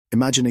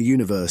Imagine a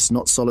universe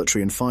not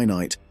solitary and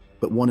finite,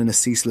 but one in a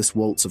ceaseless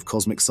waltz of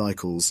cosmic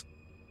cycles,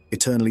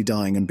 eternally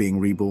dying and being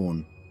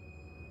reborn.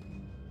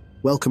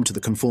 Welcome to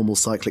the Conformal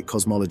Cyclic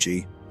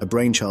Cosmology, a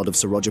brainchild of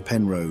Sir Roger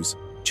Penrose,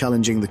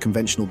 challenging the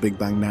conventional Big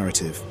Bang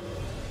narrative.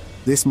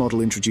 This model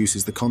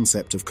introduces the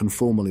concept of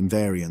conformal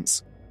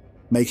invariance,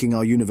 making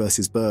our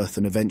universe's birth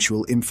and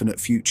eventual infinite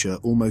future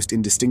almost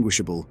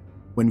indistinguishable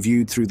when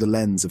viewed through the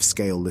lens of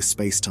scaleless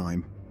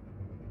space-time.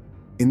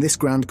 In this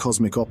grand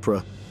cosmic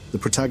opera, the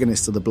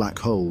protagonists are the black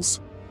holes,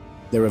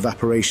 their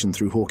evaporation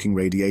through Hawking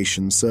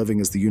radiation serving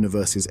as the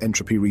universe's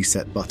entropy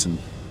reset button,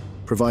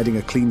 providing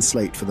a clean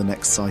slate for the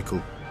next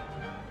cycle.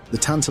 The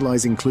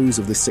tantalizing clues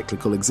of this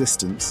cyclical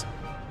existence: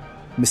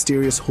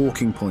 mysterious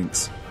Hawking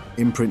points,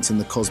 imprints in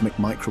the cosmic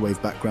microwave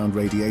background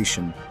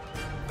radiation,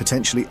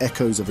 potentially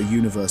echoes of a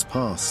universe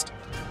past.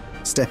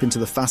 Step into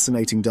the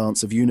fascinating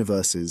dance of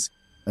universes,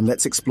 and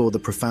let's explore the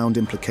profound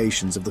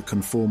implications of the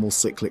conformal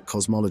cyclic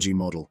cosmology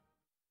model.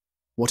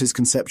 What is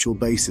conceptual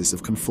basis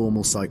of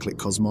conformal cyclic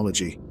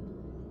cosmology?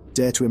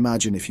 Dare to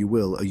imagine, if you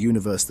will, a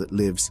universe that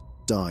lives,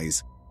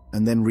 dies,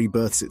 and then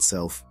rebirths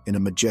itself in a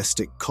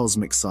majestic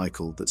cosmic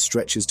cycle that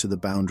stretches to the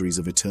boundaries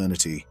of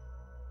eternity.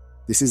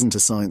 This isn't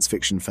a science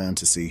fiction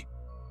fantasy,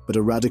 but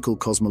a radical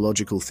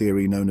cosmological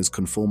theory known as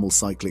conformal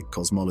cyclic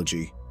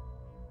cosmology,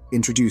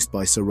 introduced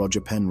by Sir Roger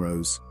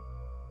Penrose.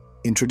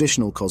 In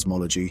traditional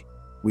cosmology,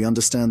 we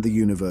understand the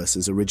universe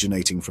as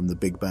originating from the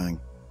Big Bang,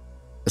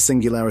 a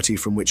singularity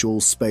from which all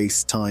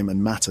space, time,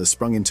 and matter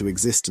sprung into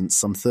existence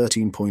some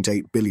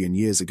 13.8 billion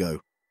years ago.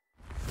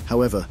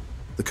 However,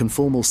 the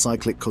conformal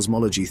cyclic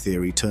cosmology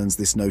theory turns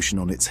this notion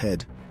on its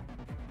head.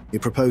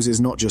 It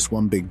proposes not just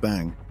one Big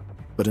Bang,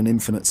 but an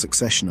infinite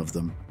succession of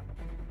them.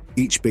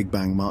 Each Big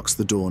Bang marks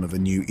the dawn of a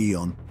new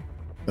eon,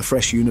 a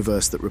fresh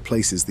universe that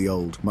replaces the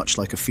old, much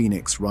like a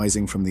phoenix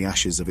rising from the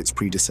ashes of its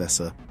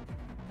predecessor.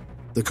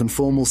 The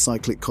conformal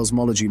cyclic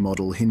cosmology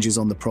model hinges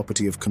on the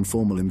property of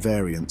conformal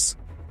invariance,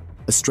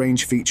 a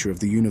strange feature of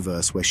the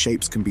universe where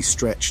shapes can be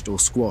stretched or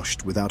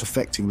squashed without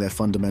affecting their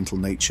fundamental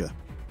nature.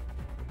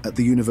 At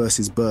the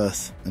universe's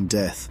birth and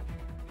death,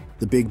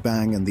 the Big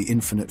Bang and the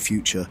infinite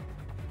future,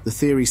 the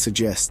theory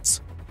suggests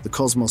the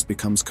cosmos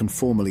becomes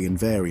conformally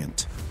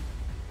invariant.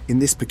 In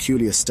this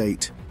peculiar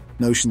state,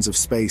 notions of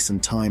space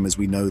and time as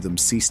we know them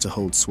cease to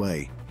hold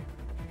sway.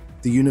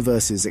 The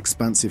universe's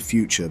expansive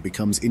future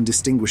becomes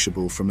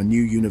indistinguishable from a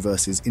new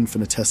universe's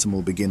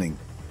infinitesimal beginning,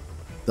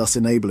 thus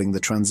enabling the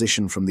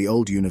transition from the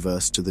old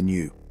universe to the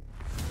new.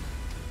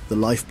 The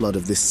lifeblood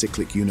of this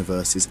cyclic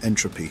universe is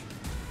entropy.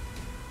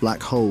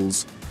 Black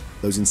holes,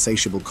 those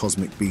insatiable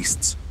cosmic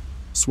beasts,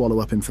 swallow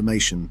up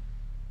information,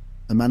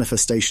 a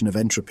manifestation of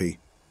entropy,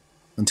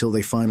 until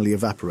they finally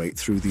evaporate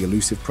through the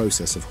elusive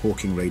process of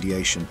Hawking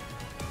radiation.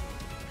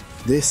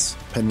 This,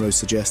 Penrose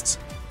suggests,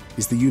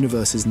 is the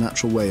universe's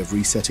natural way of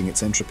resetting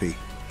its entropy,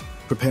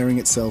 preparing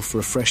itself for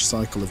a fresh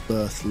cycle of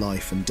birth,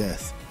 life, and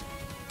death.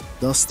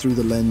 Thus, through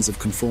the lens of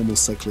conformal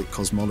cyclic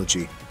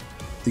cosmology,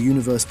 the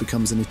universe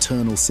becomes an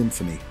eternal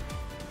symphony,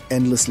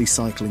 endlessly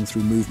cycling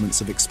through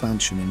movements of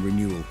expansion and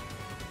renewal.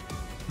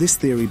 This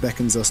theory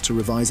beckons us to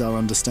revise our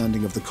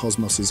understanding of the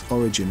cosmos's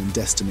origin and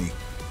destiny.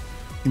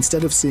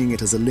 Instead of seeing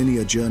it as a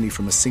linear journey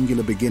from a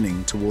singular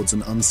beginning towards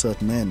an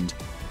uncertain end,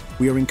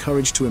 we are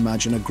encouraged to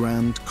imagine a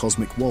grand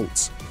cosmic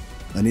waltz,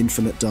 an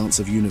infinite dance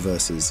of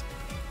universes,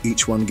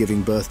 each one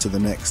giving birth to the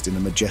next in a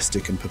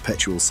majestic and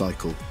perpetual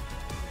cycle.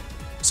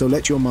 So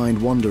let your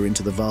mind wander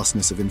into the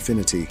vastness of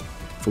infinity,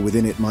 for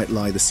within it might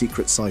lie the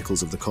secret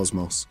cycles of the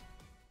cosmos.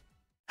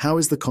 How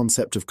is the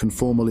concept of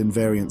conformal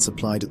invariance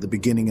applied at the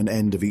beginning and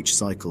end of each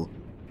cycle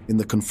in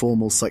the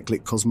conformal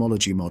cyclic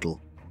cosmology model?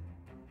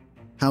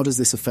 How does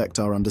this affect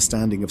our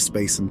understanding of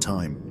space and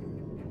time?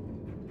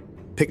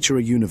 Picture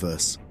a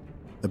universe,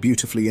 a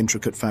beautifully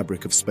intricate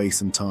fabric of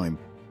space and time,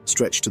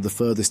 stretched to the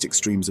furthest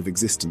extremes of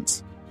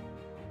existence.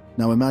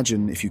 Now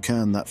imagine, if you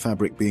can, that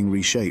fabric being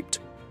reshaped,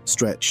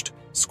 stretched,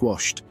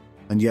 squashed,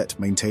 and yet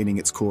maintaining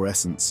its core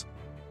essence.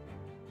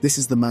 This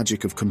is the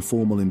magic of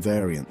conformal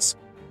invariance,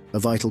 a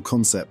vital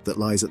concept that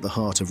lies at the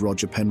heart of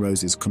Roger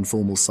Penrose's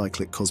conformal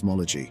cyclic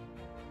cosmology.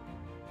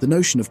 The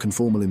notion of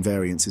conformal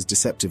invariance is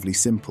deceptively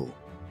simple.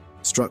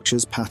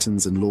 Structures,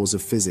 patterns, and laws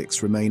of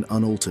physics remain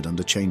unaltered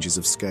under changes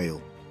of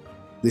scale.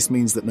 This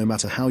means that no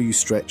matter how you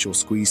stretch or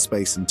squeeze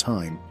space and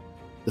time,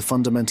 the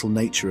fundamental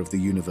nature of the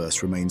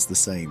universe remains the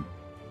same.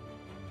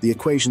 The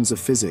equations of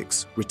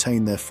physics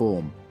retain their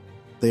form.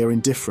 They are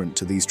indifferent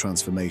to these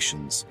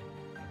transformations.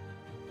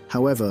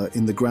 However,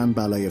 in the grand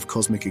ballet of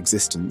cosmic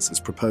existence as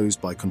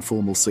proposed by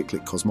conformal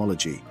cyclic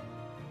cosmology,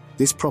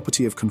 this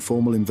property of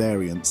conformal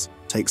invariance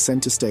takes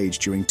center stage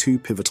during two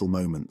pivotal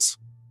moments: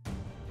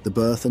 the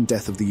birth and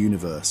death of the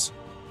universe,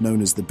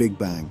 known as the Big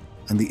Bang,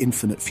 and the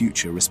infinite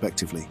future,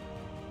 respectively.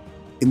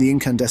 In the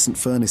incandescent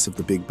furnace of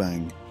the Big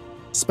Bang,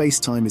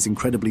 space-time is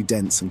incredibly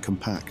dense and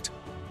compact.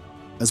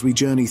 As we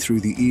journey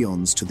through the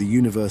eons to the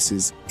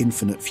universe's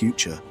infinite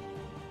future,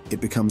 it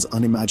becomes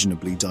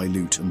unimaginably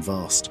dilute and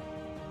vast.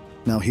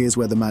 Now here's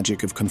where the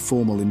magic of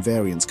conformal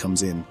invariance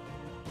comes in.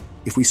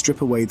 If we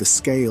strip away the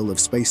scale of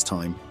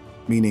space-time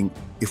meaning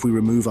if we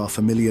remove our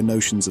familiar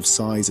notions of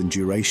size and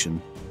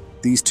duration,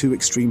 these two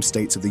extreme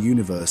states of the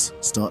universe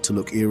start to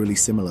look eerily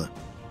similar.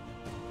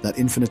 That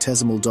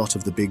infinitesimal dot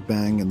of the Big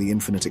Bang and the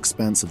infinite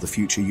expanse of the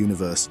future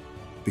universe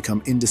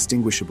become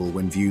indistinguishable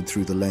when viewed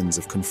through the lens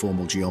of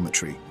conformal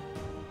geometry.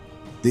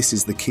 This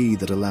is the key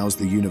that allows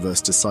the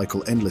universe to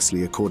cycle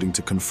endlessly according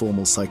to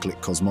conformal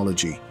cyclic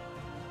cosmology.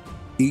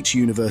 Each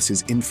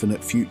universe's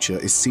infinite future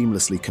is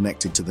seamlessly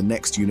connected to the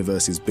next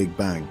universe's Big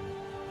Bang,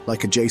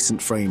 like adjacent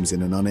frames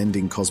in an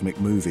unending cosmic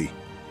movie.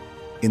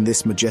 In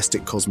this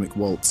majestic cosmic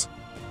waltz,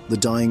 the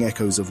dying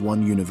echoes of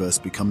one universe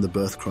become the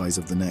birth cries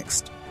of the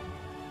next.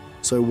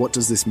 So what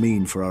does this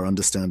mean for our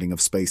understanding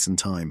of space and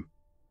time?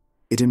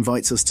 It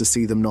invites us to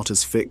see them not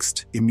as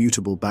fixed,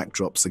 immutable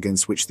backdrops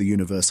against which the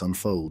universe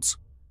unfolds,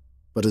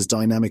 but as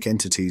dynamic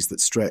entities that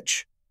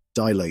stretch,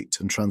 dilate,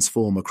 and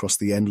transform across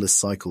the endless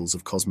cycles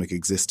of cosmic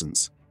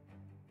existence.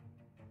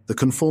 The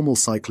conformal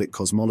cyclic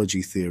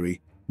cosmology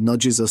theory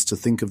nudges us to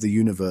think of the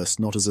universe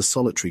not as a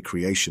solitary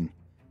creation,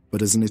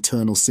 but as an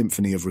eternal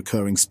symphony of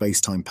recurring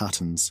space-time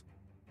patterns,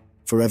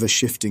 forever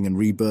shifting and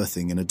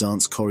rebirthing in a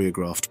dance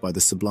choreographed by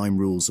the sublime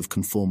rules of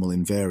conformal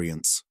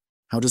invariance.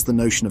 How does the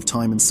notion of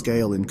time and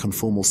scale in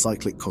conformal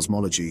cyclic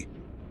cosmology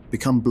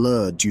become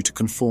blurred due to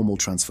conformal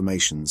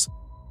transformations?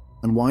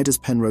 And why does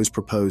Penrose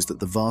propose that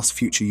the vast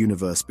future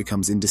universe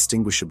becomes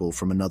indistinguishable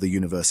from another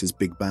universe's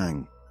Big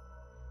Bang?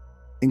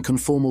 In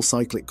conformal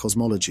cyclic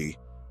cosmology,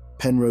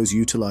 Penrose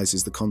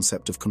utilizes the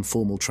concept of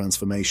conformal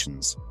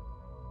transformations,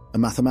 a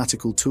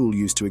mathematical tool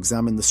used to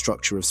examine the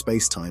structure of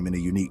space-time in a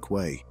unique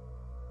way.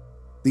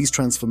 These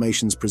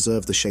transformations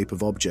preserve the shape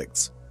of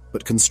objects,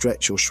 but can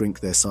stretch or shrink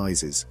their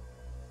sizes.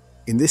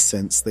 In this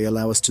sense, they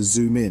allow us to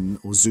zoom in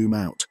or zoom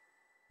out,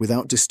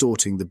 without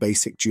distorting the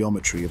basic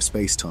geometry of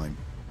space-time.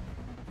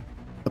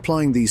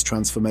 Applying these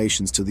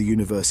transformations to the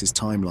universe's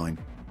timeline,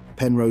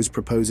 Penrose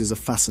proposes a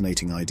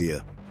fascinating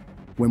idea.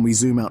 When we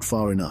zoom out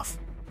far enough,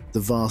 the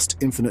vast,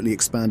 infinitely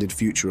expanded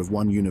future of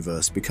one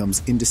universe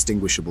becomes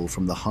indistinguishable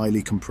from the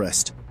highly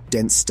compressed,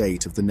 dense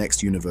state of the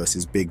next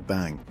universe's Big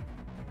Bang.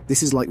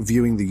 This is like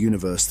viewing the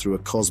universe through a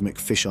cosmic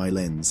fisheye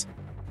lens,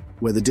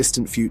 where the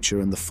distant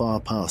future and the far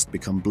past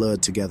become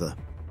blurred together.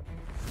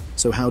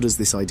 So how does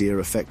this idea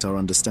affect our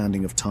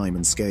understanding of time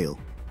and scale?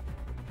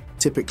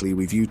 Typically,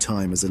 we view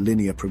time as a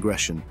linear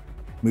progression,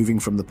 moving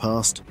from the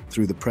past,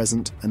 through the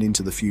present, and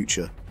into the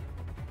future.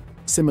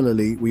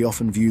 Similarly, we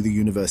often view the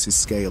universe's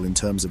scale in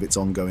terms of its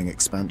ongoing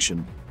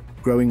expansion,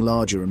 growing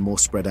larger and more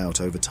spread out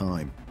over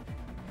time.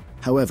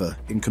 However,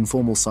 in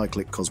conformal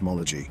cyclic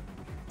cosmology,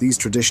 these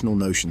traditional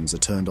notions are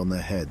turned on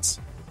their heads.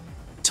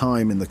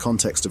 Time, in the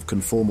context of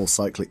conformal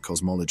cyclic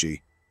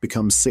cosmology,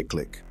 becomes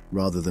cyclic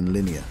rather than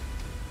linear.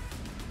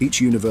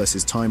 Each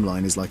universe's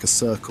timeline is like a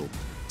circle,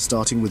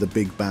 starting with a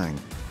Big Bang,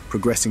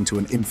 progressing to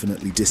an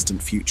infinitely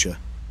distant future,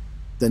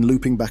 then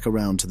looping back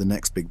around to the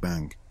next Big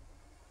Bang.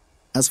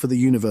 As for the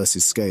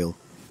universe's scale,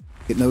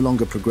 it no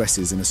longer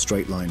progresses in a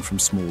straight line from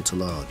small to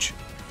large.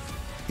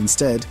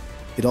 Instead,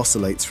 it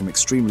oscillates from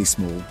extremely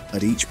small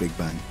at each Big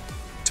Bang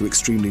to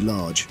extremely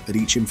large at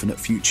each infinite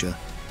future,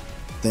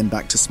 then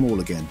back to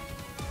small again.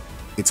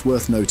 It's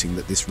worth noting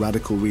that this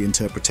radical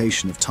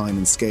reinterpretation of time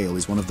and scale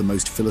is one of the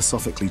most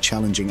philosophically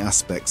challenging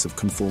aspects of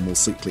conformal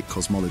cyclic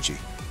cosmology.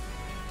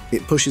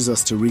 It pushes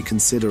us to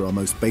reconsider our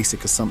most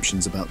basic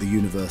assumptions about the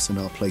universe and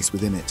our place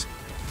within it.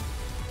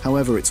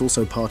 However, it's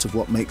also part of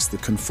what makes the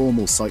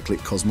conformal cyclic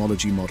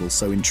cosmology model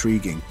so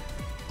intriguing,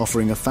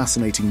 offering a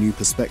fascinating new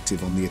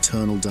perspective on the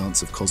eternal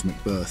dance of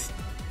cosmic birth,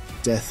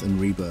 death, and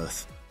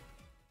rebirth.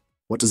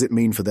 What does it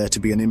mean for there to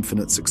be an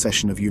infinite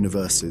succession of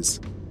universes?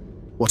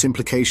 What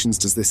implications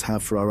does this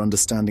have for our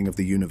understanding of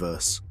the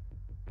universe?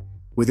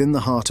 Within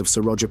the heart of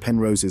Sir Roger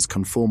Penrose's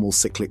conformal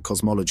cyclic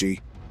cosmology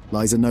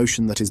lies a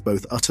notion that is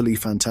both utterly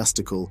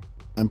fantastical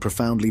and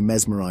profoundly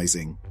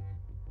mesmerizing: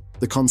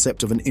 the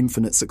concept of an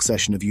infinite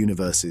succession of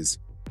universes.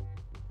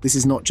 This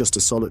is not just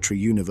a solitary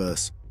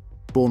universe,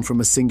 born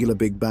from a singular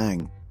Big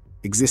Bang,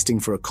 existing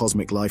for a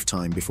cosmic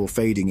lifetime before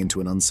fading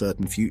into an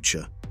uncertain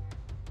future.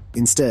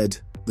 Instead,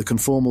 the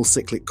conformal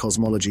cyclic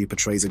cosmology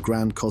portrays a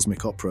grand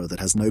cosmic opera that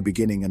has no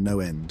beginning and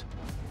no end,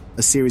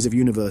 a series of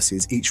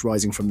universes each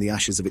rising from the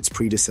ashes of its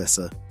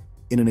predecessor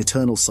in an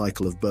eternal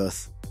cycle of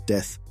birth,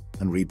 death,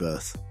 and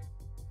rebirth.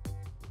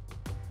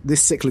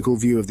 This cyclical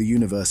view of the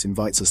universe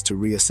invites us to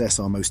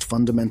reassess our most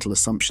fundamental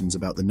assumptions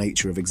about the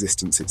nature of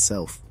existence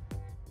itself.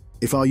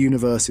 If our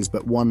universe is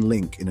but one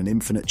link in an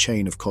infinite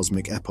chain of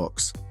cosmic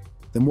epochs,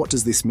 then what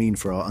does this mean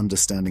for our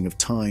understanding of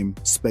time,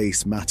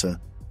 space, matter,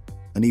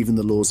 and even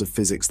the laws of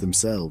physics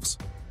themselves?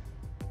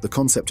 The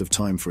concept of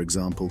time, for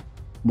example,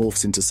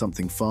 morphs into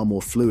something far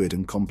more fluid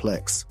and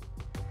complex.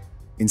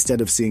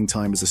 Instead of seeing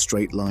time as a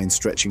straight line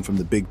stretching from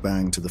the Big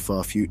Bang to the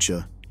far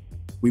future,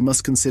 we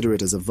must consider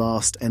it as a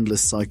vast,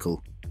 endless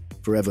cycle,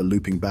 forever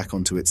looping back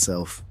onto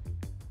itself.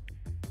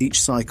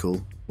 Each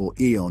cycle, or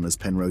aeon as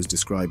Penrose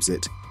describes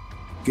it,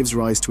 gives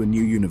rise to a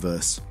new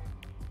universe,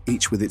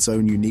 each with its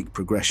own unique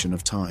progression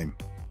of time.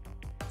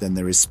 Then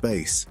there is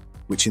space,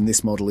 which in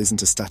this model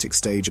isn't a static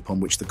stage upon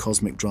which the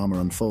cosmic drama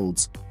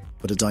unfolds,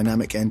 but a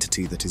dynamic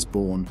entity that is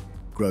born,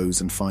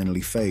 grows, and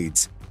finally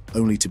fades,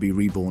 only to be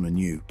reborn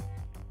anew.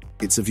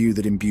 It's a view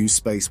that imbues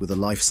space with a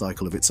life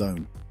cycle of its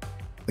own,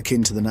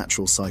 akin to the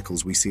natural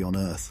cycles we see on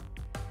Earth.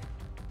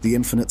 The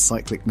infinite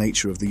cyclic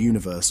nature of the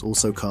universe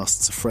also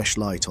casts a fresh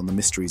light on the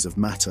mysteries of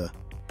matter,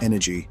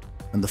 energy,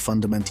 and the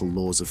fundamental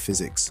laws of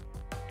physics.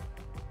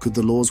 Could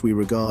the laws we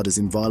regard as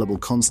inviolable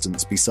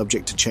constants be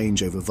subject to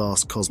change over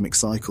vast cosmic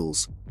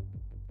cycles?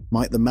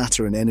 Might the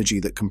matter and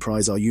energy that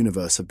comprise our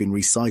universe have been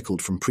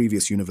recycled from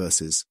previous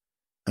universes,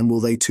 and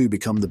will they too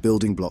become the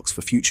building blocks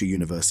for future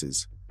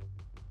universes?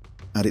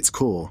 At its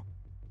core,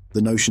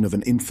 the notion of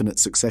an infinite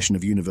succession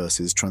of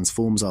universes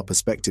transforms our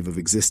perspective of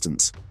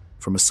existence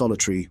from a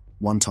solitary,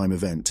 one-time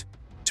event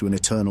to an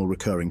eternal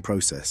recurring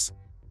process.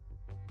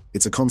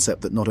 It's a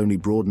concept that not only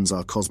broadens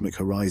our cosmic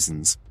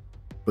horizons,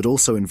 but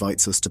also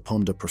invites us to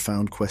ponder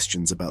profound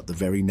questions about the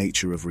very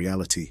nature of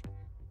reality.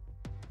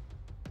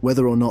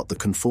 Whether or not the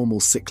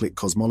conformal cyclic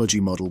cosmology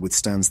model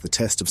withstands the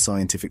test of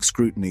scientific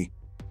scrutiny,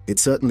 it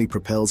certainly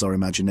propels our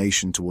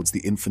imagination towards the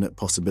infinite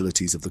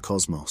possibilities of the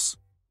cosmos.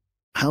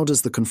 How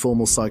does the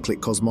conformal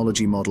cyclic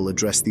cosmology model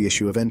address the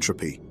issue of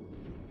entropy?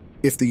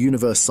 If the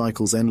universe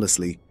cycles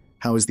endlessly,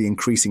 how is the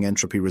increasing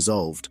entropy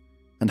resolved?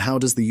 And how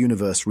does the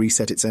universe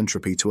reset its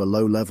entropy to a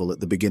low level at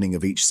the beginning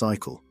of each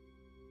cycle?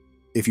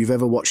 If you've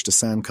ever watched a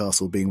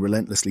sandcastle being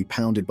relentlessly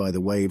pounded by the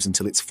waves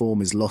until its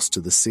form is lost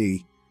to the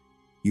sea,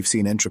 you've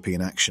seen entropy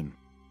in action.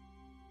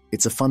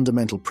 It's a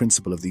fundamental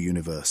principle of the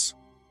universe,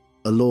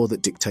 a law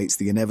that dictates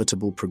the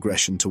inevitable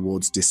progression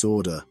towards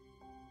disorder.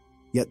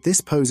 Yet this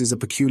poses a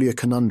peculiar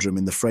conundrum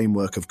in the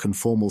framework of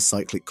conformal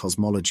cyclic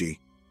cosmology.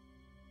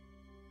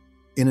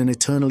 In an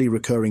eternally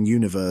recurring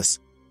universe,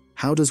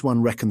 how does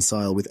one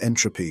reconcile with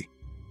entropy,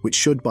 which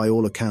should, by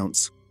all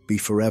accounts, be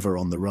forever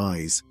on the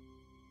rise?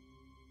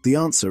 The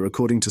answer,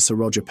 according to Sir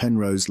Roger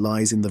Penrose,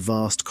 lies in the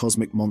vast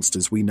cosmic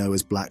monsters we know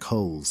as black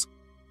holes.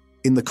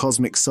 In the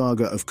cosmic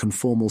saga of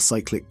conformal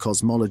cyclic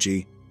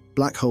cosmology,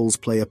 black holes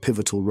play a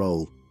pivotal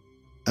role.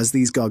 As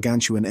these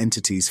gargantuan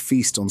entities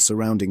feast on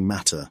surrounding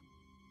matter,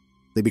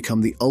 they become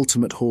the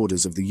ultimate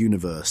hoarders of the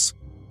universe,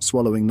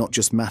 swallowing not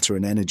just matter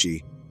and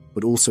energy,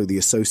 but also the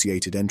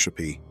associated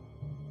entropy.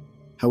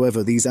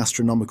 However, these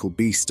astronomical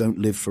beasts don't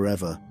live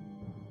forever.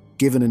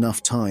 Given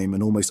enough time,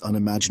 an almost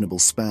unimaginable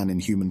span in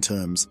human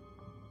terms,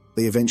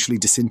 they eventually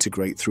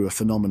disintegrate through a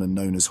phenomenon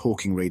known as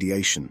Hawking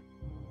radiation.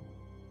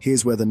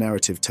 Here's where the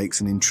narrative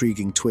takes an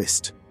intriguing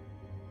twist.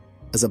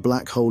 As a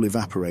black hole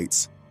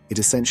evaporates, it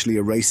essentially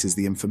erases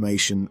the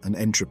information and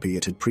entropy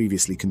it had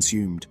previously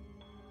consumed.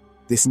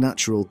 This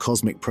natural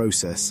cosmic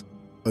process,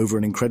 over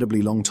an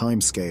incredibly long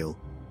time scale,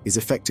 is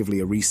effectively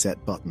a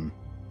reset button.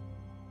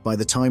 By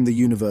the time the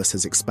universe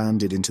has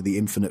expanded into the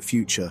infinite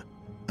future,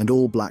 and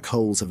all black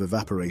holes have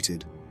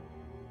evaporated,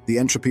 the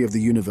entropy of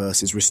the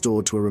universe is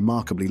restored to a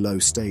remarkably low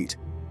state.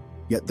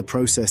 Yet the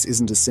process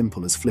isn't as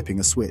simple as flipping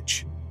a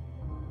switch.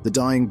 The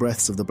dying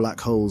breaths of the black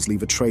holes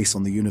leave a trace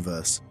on the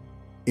universe,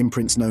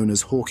 imprints known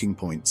as Hawking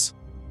points,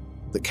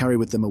 that carry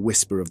with them a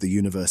whisper of the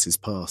universe's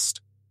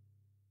past.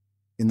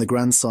 In the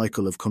grand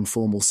cycle of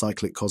conformal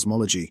cyclic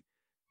cosmology,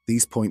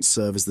 these points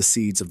serve as the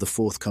seeds of the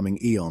forthcoming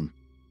aeon,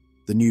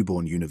 the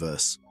newborn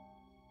universe.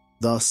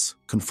 Thus,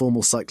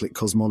 conformal cyclic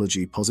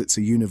cosmology posits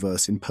a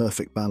universe in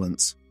perfect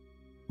balance,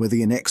 where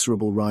the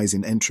inexorable rise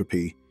in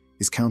entropy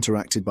is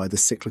counteracted by the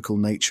cyclical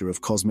nature of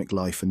cosmic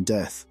life and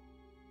death.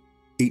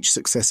 Each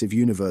successive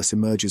universe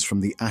emerges from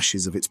the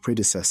ashes of its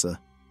predecessor,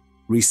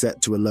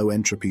 reset to a low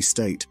entropy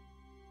state,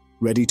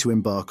 ready to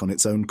embark on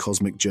its own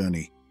cosmic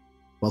journey,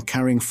 while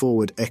carrying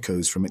forward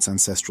echoes from its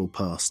ancestral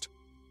past.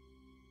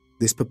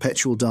 This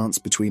perpetual dance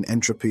between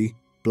entropy,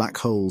 black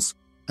holes,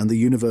 and the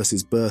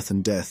universe's birth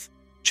and death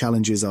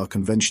challenges our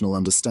conventional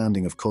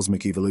understanding of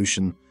cosmic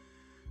evolution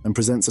and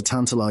presents a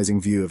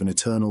tantalizing view of an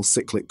eternal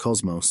cyclic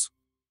cosmos.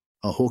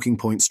 Are Hawking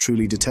points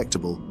truly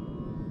detectable?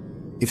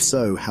 If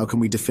so, how can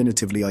we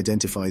definitively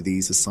identify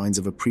these as signs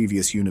of a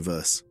previous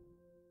universe?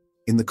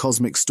 In the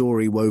cosmic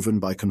story woven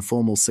by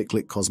conformal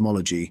cyclic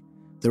cosmology,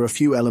 there are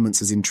few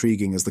elements as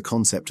intriguing as the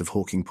concept of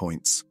Hawking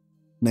points.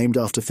 Named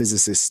after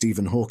physicist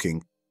Stephen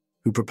Hawking,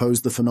 who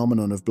proposed the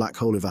phenomenon of black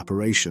hole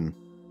evaporation,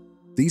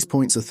 these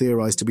points are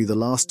theorized to be the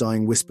last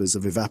dying whispers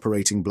of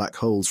evaporating black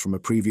holes from a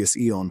previous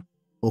eon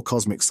or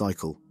cosmic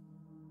cycle.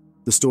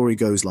 The story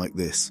goes like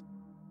this.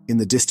 In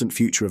the distant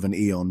future of an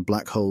eon,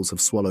 black holes have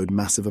swallowed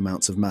massive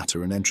amounts of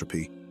matter and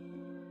entropy.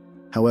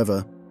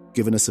 However,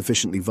 given a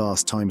sufficiently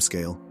vast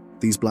timescale,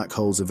 these black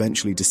holes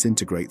eventually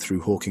disintegrate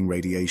through Hawking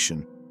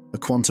radiation, a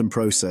quantum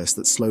process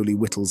that slowly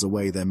whittles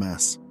away their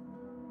mass.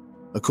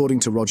 According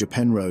to Roger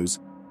Penrose,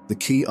 the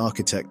key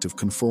architect of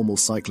conformal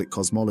cyclic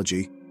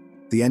cosmology,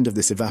 the end of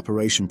this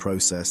evaporation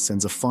process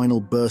sends a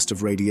final burst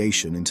of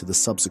radiation into the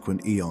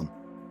subsequent eon.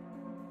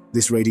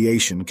 This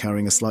radiation,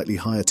 carrying a slightly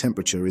higher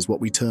temperature, is what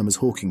we term as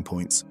Hawking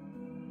points.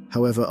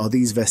 However, are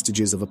these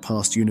vestiges of a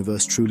past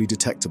universe truly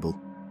detectable?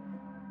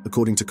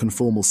 According to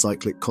conformal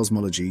cyclic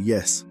cosmology,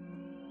 yes.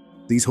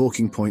 These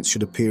Hawking points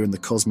should appear in the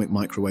cosmic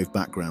microwave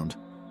background,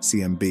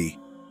 CMB,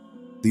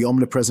 the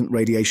omnipresent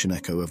radiation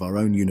echo of our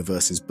own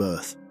universe's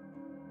birth.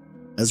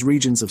 As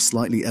regions of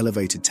slightly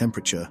elevated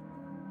temperature,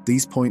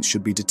 these points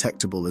should be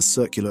detectable as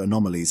circular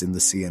anomalies in the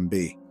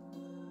CMB.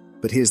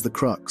 But here's the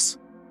crux.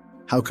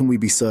 How can we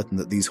be certain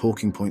that these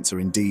Hawking points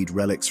are indeed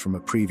relics from a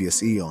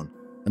previous eon,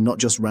 and not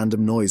just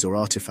random noise or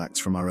artifacts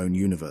from our own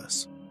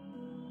universe?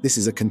 This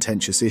is a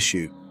contentious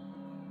issue.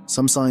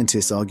 Some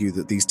scientists argue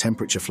that these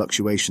temperature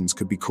fluctuations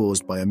could be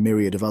caused by a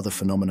myriad of other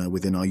phenomena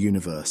within our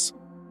universe,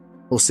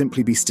 or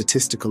simply be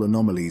statistical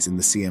anomalies in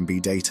the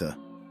CMB data.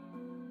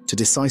 To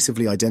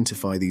decisively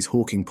identify these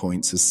Hawking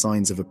points as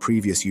signs of a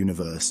previous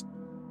universe,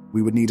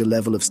 we would need a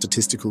level of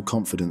statistical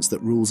confidence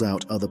that rules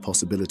out other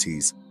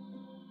possibilities.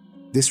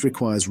 This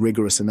requires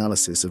rigorous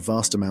analysis of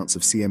vast amounts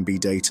of CMB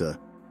data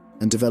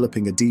and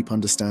developing a deep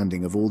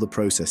understanding of all the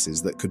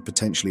processes that could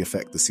potentially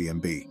affect the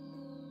CMB.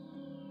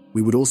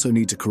 We would also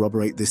need to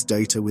corroborate this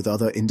data with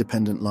other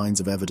independent lines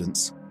of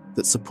evidence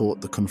that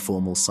support the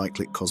conformal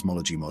cyclic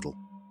cosmology model.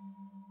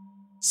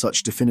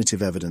 Such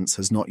definitive evidence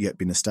has not yet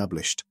been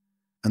established,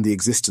 and the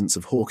existence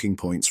of Hawking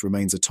points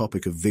remains a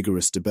topic of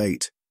vigorous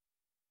debate.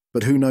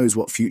 But who knows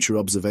what future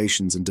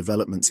observations and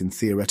developments in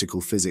theoretical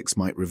physics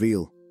might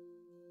reveal?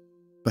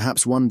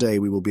 Perhaps one day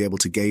we will be able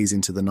to gaze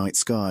into the night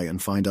sky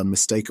and find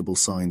unmistakable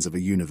signs of a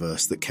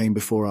universe that came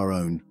before our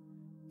own,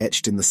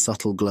 etched in the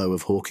subtle glow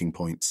of Hawking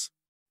points.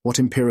 What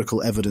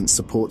empirical evidence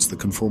supports the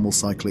conformal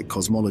cyclic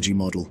cosmology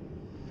model?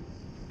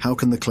 How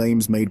can the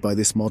claims made by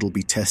this model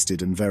be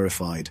tested and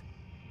verified?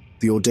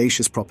 The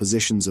audacious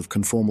propositions of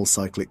conformal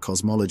cyclic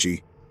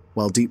cosmology,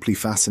 while deeply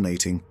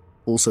fascinating,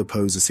 also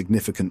pose a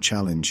significant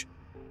challenge.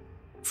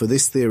 For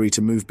this theory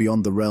to move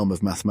beyond the realm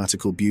of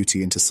mathematical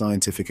beauty into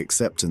scientific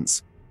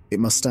acceptance,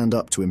 it must stand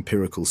up to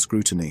empirical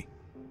scrutiny.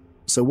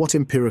 So what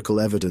empirical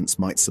evidence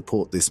might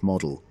support this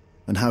model,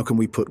 and how can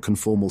we put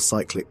conformal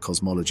cyclic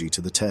cosmology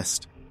to the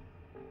test?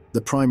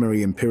 The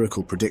primary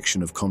empirical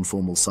prediction of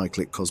conformal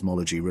cyclic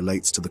cosmology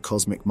relates to the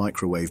cosmic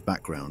microwave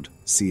background,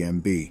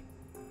 CMB,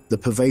 the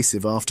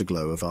pervasive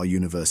afterglow of our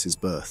universe's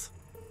birth.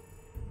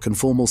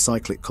 Conformal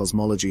cyclic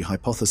cosmology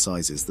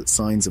hypothesizes that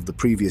signs of the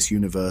previous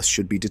universe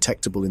should be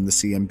detectable in the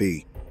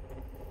CMB,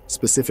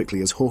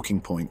 specifically as Hawking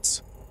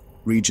points,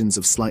 regions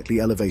of slightly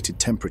elevated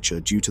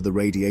temperature due to the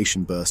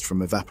radiation burst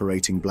from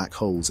evaporating black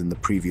holes in the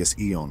previous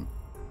eon.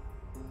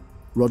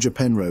 Roger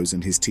Penrose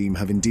and his team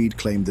have indeed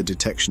claimed the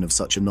detection of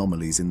such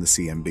anomalies in the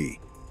CMB,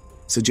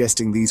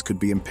 suggesting these could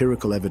be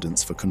empirical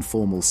evidence for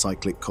conformal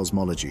cyclic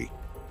cosmology.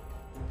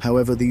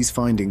 However, these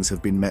findings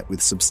have been met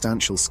with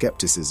substantial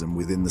skepticism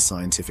within the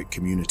scientific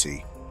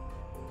community.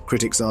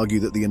 Critics argue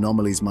that the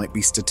anomalies might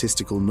be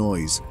statistical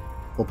noise,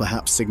 or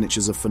perhaps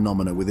signatures of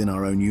phenomena within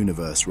our own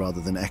universe rather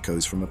than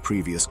echoes from a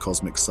previous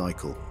cosmic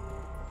cycle.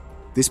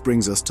 This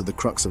brings us to the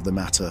crux of the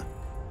matter.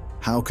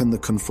 How can the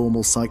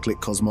conformal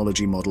cyclic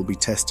cosmology model be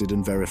tested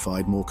and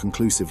verified more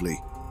conclusively?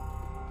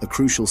 A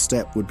crucial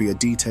step would be a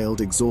detailed,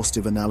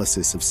 exhaustive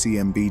analysis of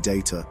CMB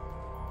data.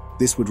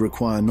 This would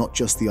require not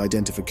just the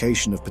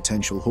identification of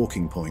potential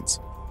Hawking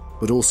points,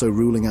 but also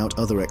ruling out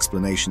other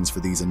explanations for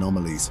these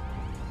anomalies.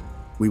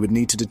 We would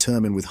need to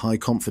determine with high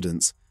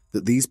confidence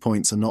that these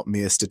points are not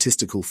mere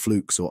statistical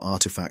flukes or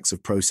artifacts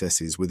of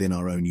processes within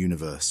our own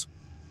universe.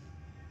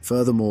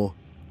 Furthermore,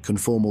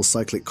 conformal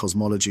cyclic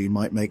cosmology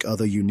might make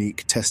other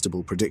unique,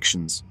 testable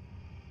predictions.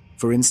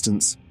 For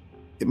instance,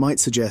 it might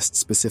suggest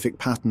specific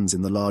patterns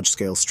in the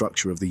large-scale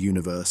structure of the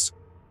universe,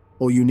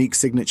 or unique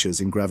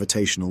signatures in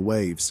gravitational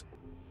waves.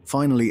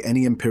 Finally,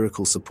 any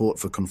empirical support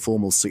for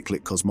conformal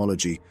cyclic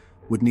cosmology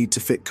would need to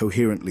fit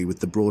coherently with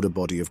the broader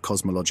body of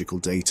cosmological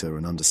data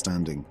and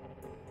understanding.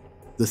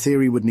 The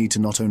theory would need to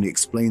not only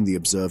explain the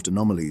observed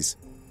anomalies,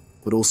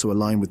 but also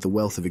align with the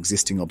wealth of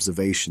existing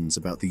observations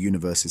about the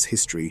universe's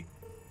history,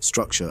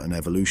 structure, and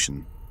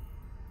evolution.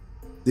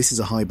 This is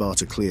a high bar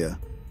to clear,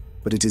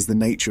 but it is the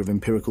nature of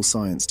empirical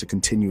science to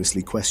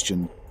continuously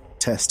question,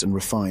 test, and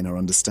refine our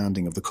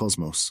understanding of the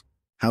cosmos.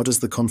 How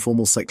does the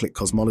conformal cyclic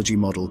cosmology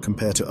model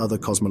compare to other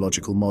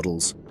cosmological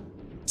models,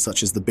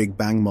 such as the Big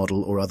Bang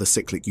model or other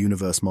cyclic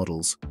universe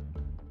models?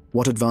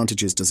 What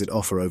advantages does it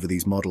offer over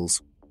these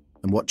models,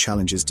 and what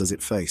challenges does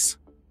it face?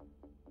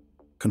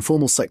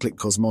 Conformal cyclic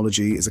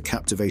cosmology is a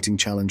captivating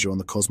challenger on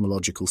the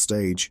cosmological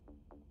stage,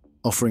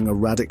 offering a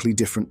radically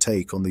different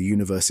take on the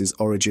universe's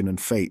origin and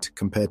fate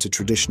compared to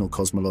traditional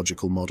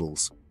cosmological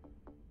models.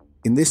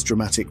 In this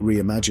dramatic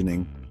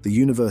reimagining, the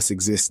universe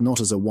exists not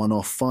as a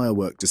one-off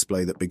firework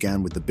display that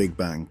began with the Big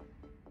Bang,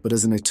 but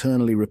as an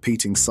eternally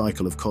repeating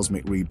cycle of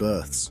cosmic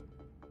rebirths.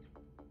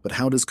 But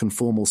how does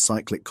conformal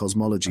cyclic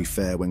cosmology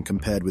fare when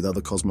compared with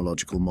other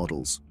cosmological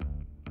models?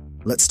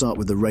 Let's start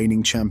with the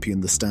reigning champion,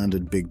 the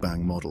standard Big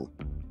Bang model.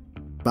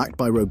 Backed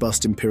by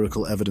robust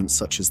empirical evidence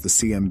such as the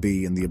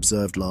CMB and the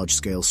observed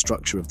large-scale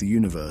structure of the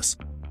universe,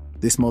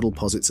 this model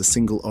posits a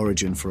single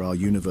origin for our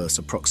universe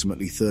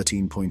approximately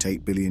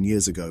 13.8 billion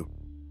years ago.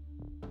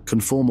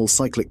 Conformal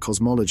cyclic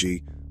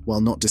cosmology,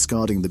 while not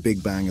discarding the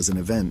Big Bang as an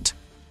event,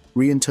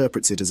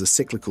 reinterprets it as a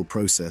cyclical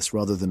process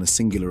rather than a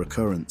singular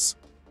occurrence.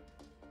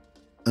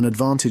 An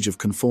advantage of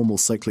conformal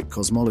cyclic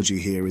cosmology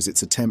here is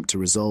its attempt to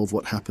resolve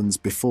what happens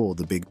before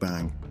the Big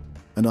Bang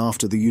and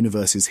after the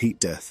universe's heat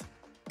death,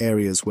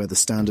 areas where the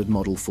standard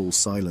model falls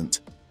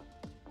silent.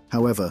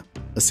 However,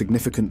 a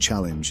significant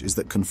challenge is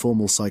that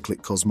conformal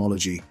cyclic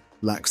cosmology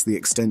lacks the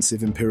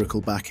extensive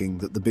empirical backing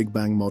that the Big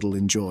Bang model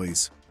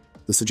enjoys.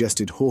 The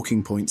suggested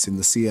Hawking points in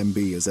the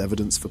CMB as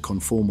evidence for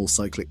conformal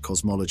cyclic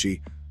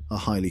cosmology are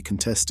highly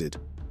contested.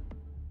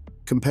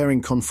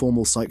 Comparing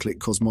conformal cyclic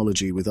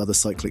cosmology with other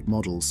cyclic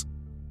models,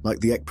 like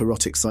the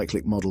ekpyrotic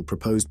cyclic model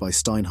proposed by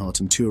Steinhardt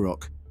and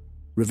Turok,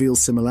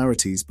 reveals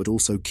similarities but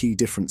also key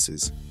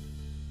differences.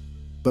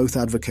 Both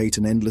advocate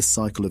an endless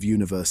cycle of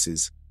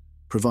universes,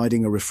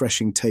 providing a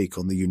refreshing take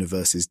on the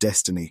universe's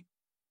destiny.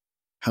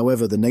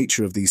 However, the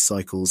nature of these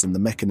cycles and the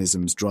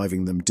mechanisms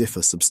driving them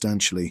differ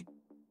substantially.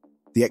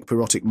 The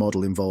ekpyrotic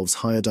model involves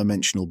higher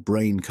dimensional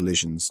brane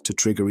collisions to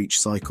trigger each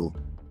cycle,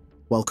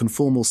 while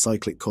conformal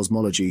cyclic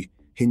cosmology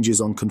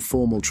hinges on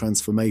conformal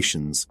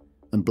transformations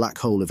and black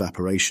hole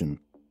evaporation.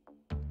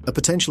 A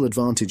potential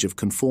advantage of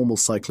conformal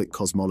cyclic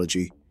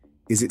cosmology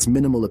is its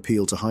minimal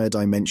appeal to higher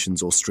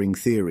dimensions or string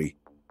theory,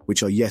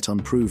 which are yet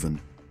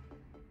unproven.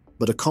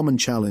 But a common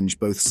challenge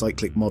both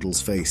cyclic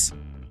models face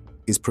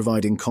is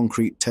providing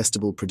concrete,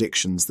 testable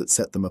predictions that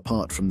set them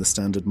apart from the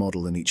standard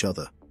model and each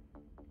other.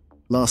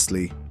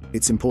 Lastly,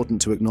 it's important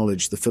to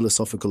acknowledge the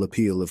philosophical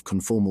appeal of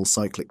conformal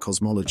cyclic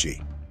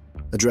cosmology,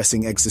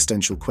 addressing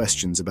existential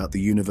questions about the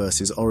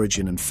universe's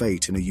origin and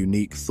fate in a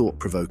unique,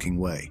 thought-provoking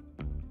way.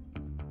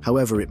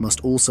 However, it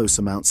must also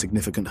surmount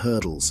significant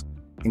hurdles,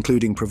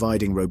 including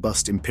providing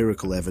robust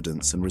empirical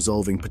evidence and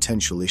resolving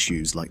potential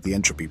issues like the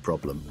entropy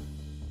problem.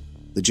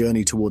 The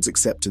journey towards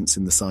acceptance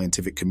in the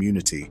scientific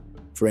community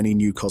for any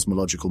new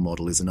cosmological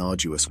model is an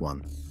arduous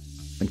one,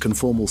 and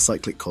conformal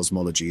cyclic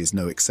cosmology is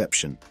no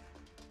exception.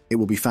 It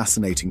will be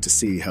fascinating to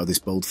see how this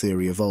bold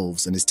theory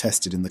evolves and is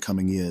tested in the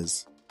coming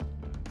years.